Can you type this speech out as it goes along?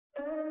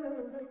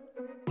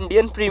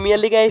Indian Premier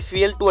League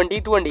IPL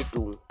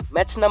 2022.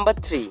 Match number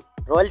 3.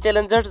 Royal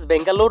Challengers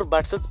Bangalore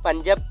vs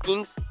Punjab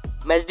Kings.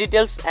 Match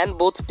details and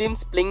both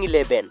teams playing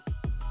 11.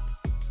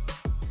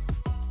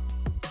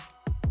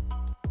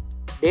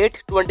 Date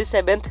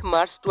 27th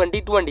March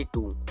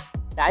 2022.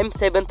 Time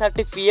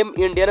 7:30 PM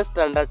Indian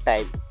Standard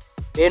Time.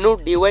 Venue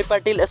DY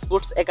Patil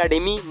Sports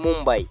Academy,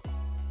 Mumbai.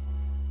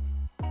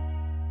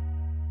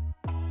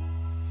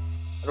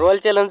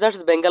 Royal Challengers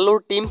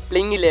Bangalore team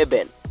playing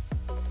 11.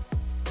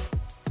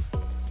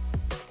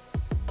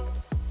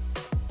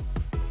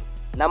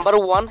 Number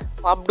 1.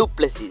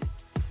 Plessis.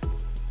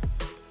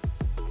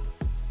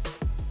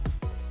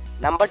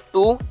 Number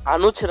 2.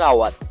 Anuj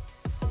Rawat.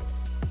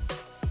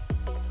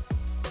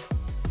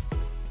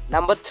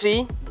 Number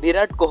 3.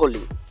 Virat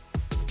Kohli.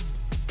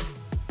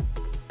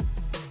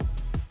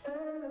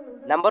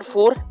 Number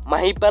 4.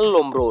 Mahipal.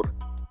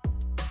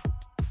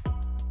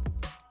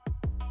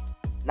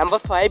 Number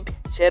 5.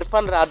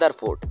 Sherfan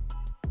Rutherford.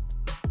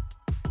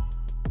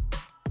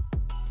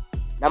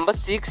 Number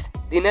 6.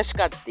 Dinesh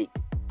Karthik.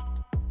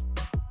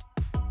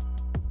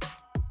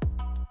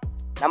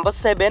 Number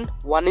 7.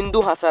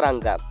 Wanindu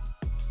Hasaranga.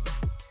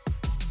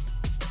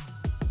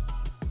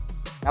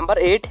 Number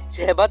 8.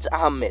 Shahbaz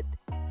Ahmed.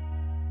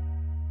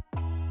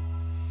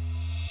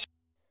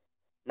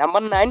 Number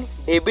 9.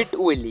 David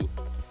Willie.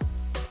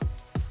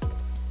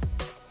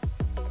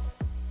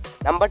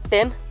 Number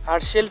 10.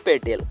 Harshal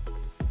Patel.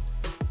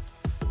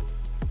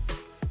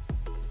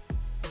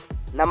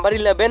 Number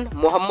 11.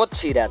 Mohammed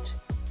Siraj.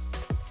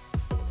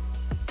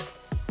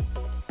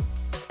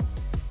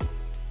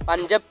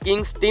 Punjab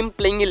Kings team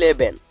playing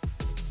 11.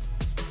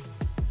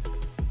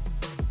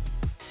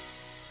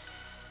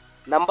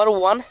 Number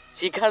 1.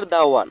 Shikhar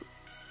Dhawan.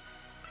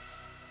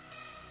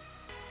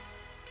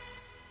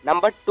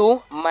 Number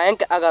 2.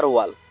 Mayank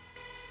Agarwal.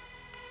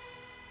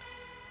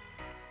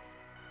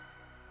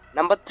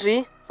 Number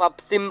 3.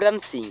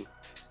 Simran Singh.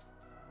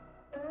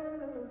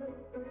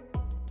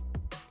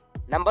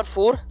 Number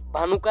 4.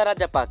 Bhanuka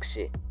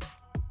Rajapakse.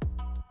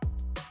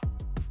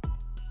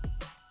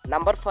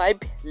 Number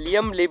 5.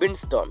 Liam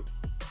Livingstone.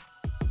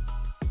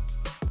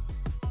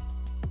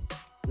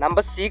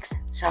 Number 6.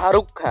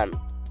 Shahrukh Khan.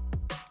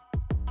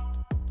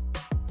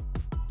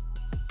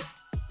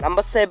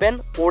 Number 7.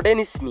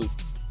 Oden Smith.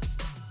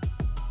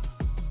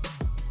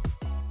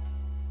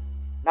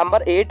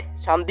 Number 8.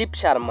 Sandeep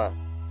Sharma.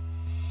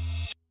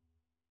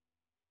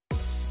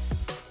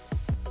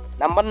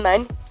 Number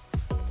 9.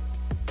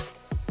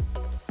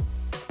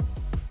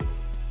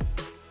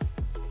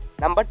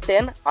 Number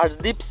 10.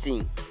 Arshdeep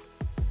Singh.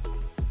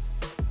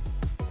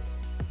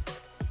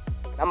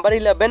 Number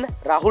 11.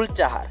 Rahul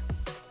Chahar.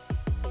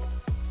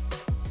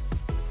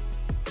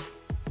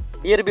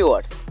 Dear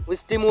viewers,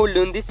 which team will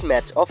win this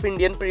match of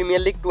Indian Premier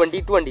League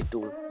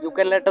 2022? You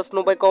can let us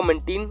know by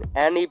commenting,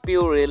 and if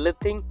you really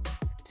think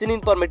it's an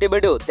informative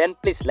video, then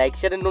please like,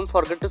 share and don't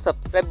forget to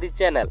subscribe the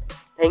channel.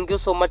 Thank you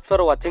so much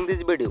for watching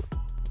this video.